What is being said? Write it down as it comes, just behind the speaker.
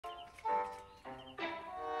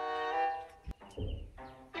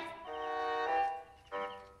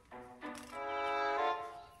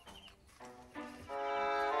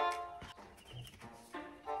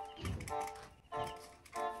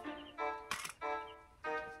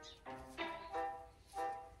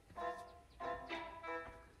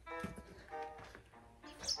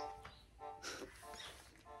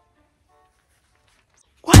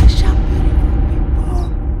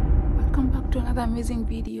Another amazing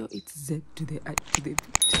video. It's Z to the I to the B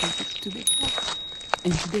to the F.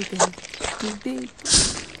 And today guys,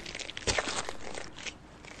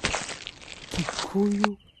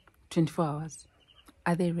 Kikuyu 24 hours.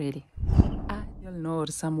 Are they ready? You'll know, or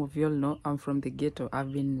some of y'all know, I'm from the ghetto.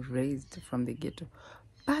 I've been raised from the ghetto.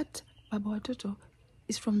 But Baba Watoto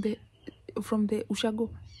is from the Ushago,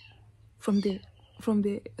 from the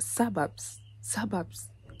suburbs.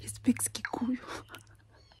 He speaks Kikuyu.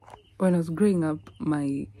 When I was growing up,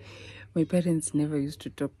 my parents never used to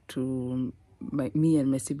talk to me and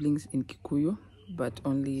my siblings in Kikuyu, but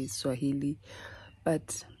only Swahili.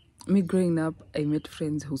 But me growing up, I met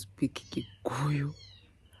friends who speak Kikuyu.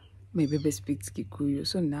 My baby speaks Kikuyu.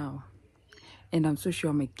 So now, and I'm so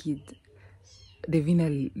sure my kid,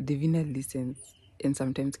 Devina listens and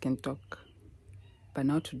sometimes can talk. But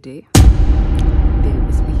now today, they'll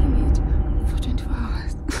be speaking it for 24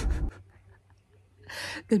 hours.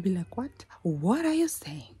 They'll be like, what are you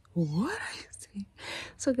saying? What are you saying?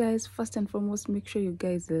 So guys, first and foremost, make sure you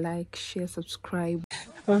guys like, share, subscribe.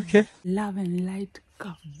 Okay. Love and light.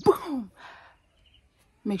 Kaboom!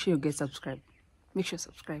 Make sure you guys subscribe. Make sure you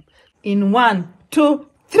subscribe. In 1, 2,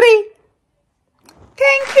 3.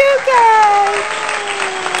 Thank you guys.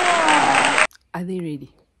 Are they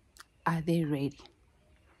ready? Are they ready?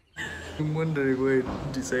 I'm wondering why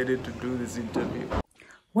I decided to do this interview.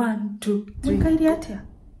 1, 2, 3.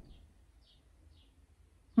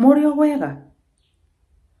 Morio wega.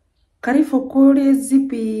 Karibu kuri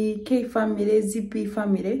Zippy K family, Zippy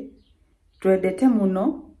family. Twendete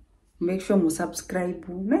muno. Make sure mu subscribe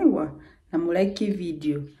naiwa na mu like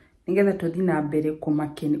video. Ningetha tuthi na mbere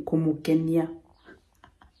kumukenia.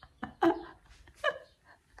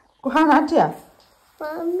 Kuhana atia?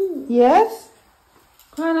 Mami. Yes.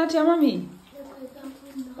 Kuhana atia mami?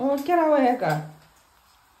 Kera wega.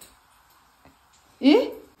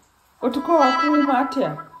 Utuko waku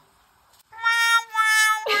atia?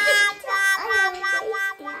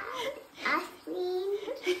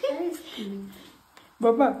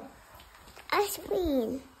 Baba.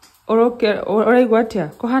 Aspin. Uraigua atia?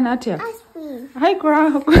 Kuhana atia? Aspin. Hai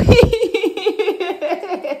kura.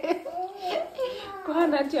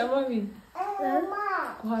 Kuhana atia mami?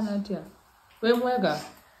 Mama. Kuhana atia? We mwega?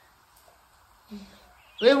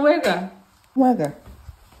 We mwega? Mwega.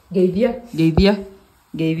 Geithia.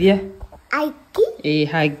 Aiki?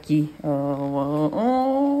 Haki.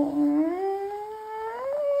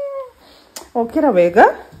 Kera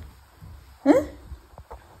wega?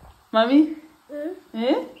 Mami?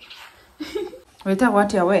 Weta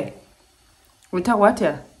watia we? Weta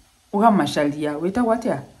watia? Uga mashalia. Weta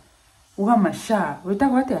watia? Uga masha. Weta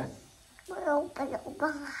watia?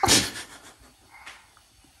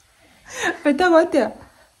 Weta watia?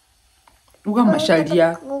 Uga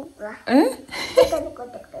mashalia.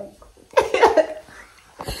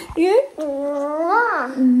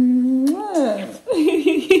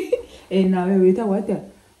 Nawe weta watia?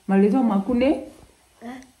 Maleta makune?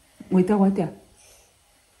 Weta watia?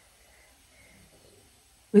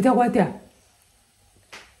 Weta watia?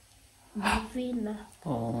 Vina.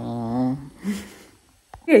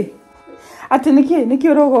 Ate niki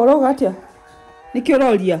oroga atia? Niki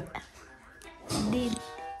ororia?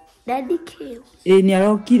 Daddy came. Ni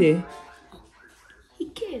arokire. He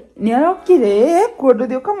came. Ni arokire kundu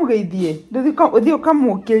thi ukamugeithie. Nduthi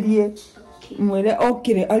ukamukirie. Mwere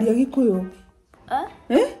okire aria Gikuyu.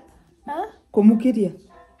 Kumukiria.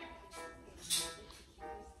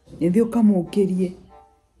 Nthi ukamukirie.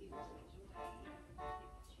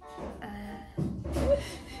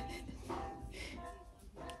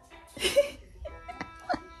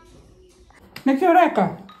 Niki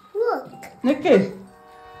ureka? Look. Niki?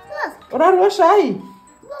 Look. Urarua cai?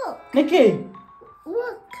 Look. Niki?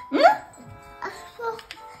 Look.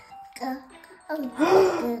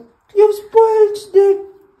 You've spoiled the...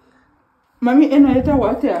 Mami, ena etagwo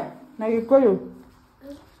atia? Na Gikuyu?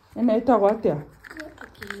 Ena etagwo atia?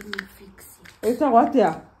 Okay, let me fix it. Etagwo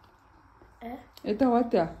atia? Etagwo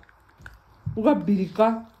atia? Uga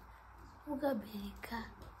birika. Uga birika.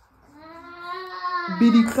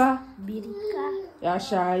 Birika. Birika. Ya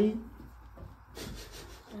cai.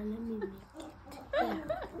 Let me make it. Yeah.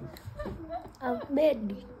 I've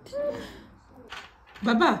made it.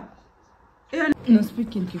 Baba. No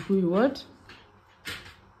speaking Kikuyu, what?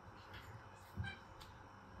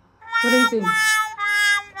 What are you saying?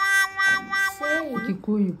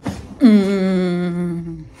 Kikuyu.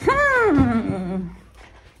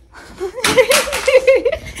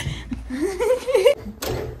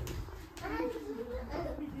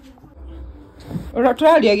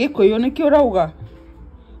 Turalia Gikuyu niki urauga?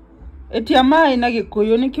 Etia mai na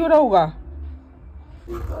Gikuyu niki urauga?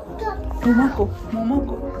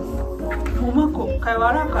 Mumako, kai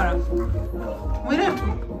warakara. Mwiretu.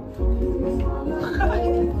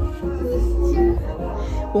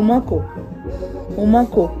 Umako.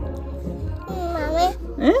 Umako.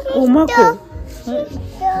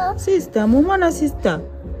 Sister, mama na sister.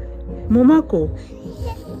 Mumako.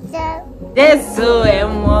 Desu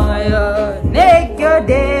emoyo, nekyo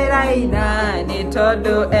deraina, ni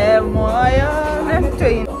todo emoyo.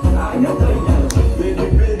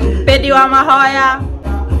 Pedi wa mahoya.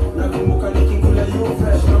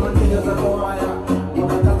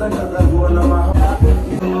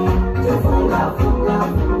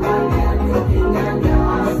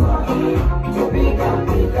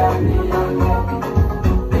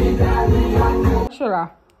 Shora.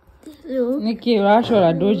 Niki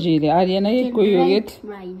urashora dojire aria na Gikuyu giti.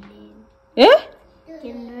 Eh?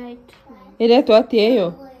 Ire twati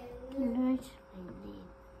eyo.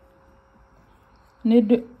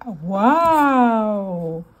 Nidu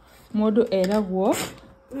wow. Modu eragwo.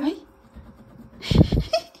 Ai.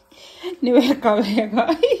 Ni weka.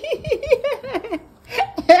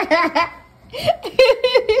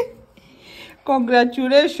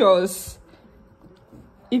 Congratulations.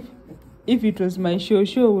 If it was my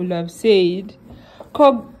show would have said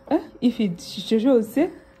if it's show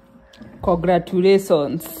say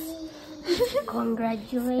congratulations.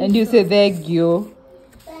 Congratulations. And you say thank you.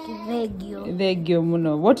 Thank you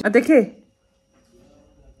muno. What ateke?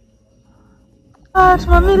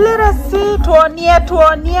 Mamilera si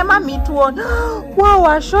tuonie mami tuonie. Wow,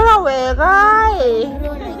 ashora wega.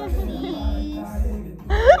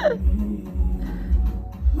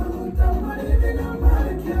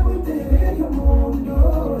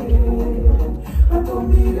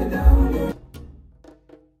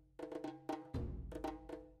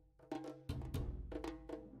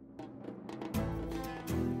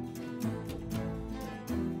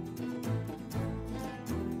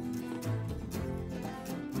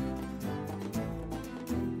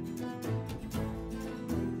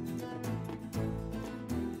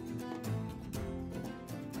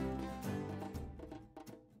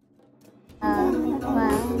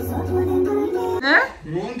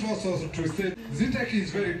 We want us also to say Zetech is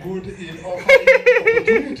very good in offering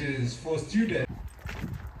opportunities for students.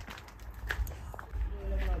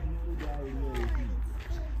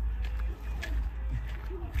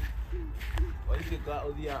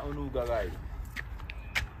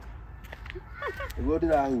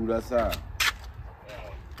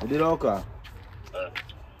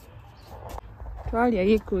 Twalia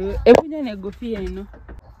Gikuyu. Ebu nyane ngofia ino.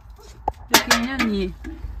 Tukinyanie.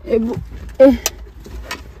 Ebu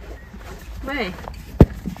Wait.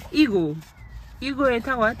 Igo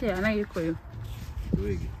etagwo atia na Gikuyu?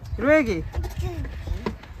 Rwege.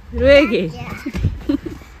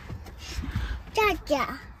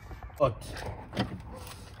 Chacha. Hot.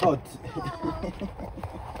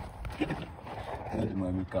 Let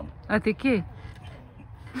mommy come. Ateke.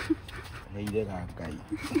 Neide kakai.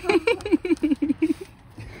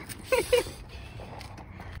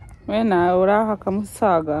 Wena urahaka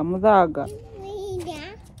muthaga.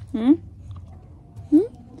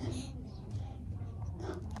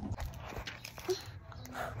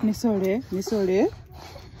 Ni sorry. Sorry.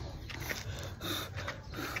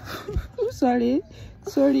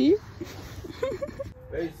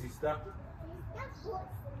 Hey sister.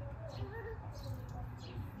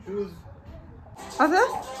 Shoes. Asa?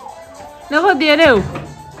 Nego direu.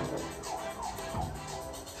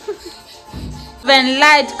 When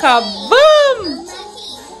light kaboom!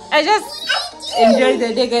 I just enjoy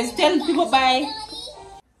the day, guys. Tell people bye.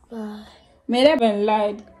 Bye. Mere when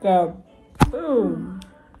light kaboom.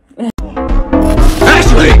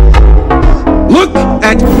 Ashley, look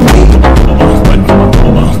at me.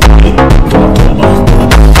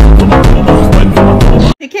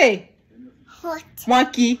 Okay. Hot.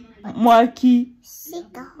 Mwaki. Hot.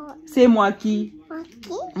 Say mwaki. Hot.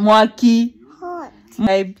 Mwaki. Hot.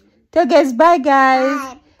 Tell guys bye,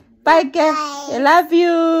 guys. Bye guys. I love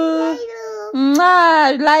you.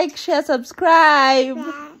 Mwah. Like, share, subscribe.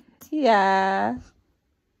 Yeah.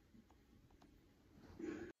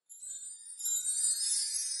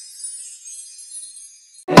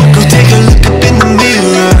 Go take a look up in the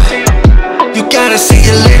mirror. You gotta see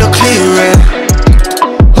a little clearer.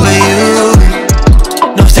 Where you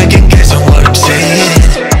no second guessing what I'm saying.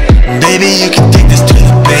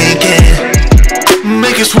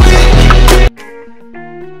 it's wet.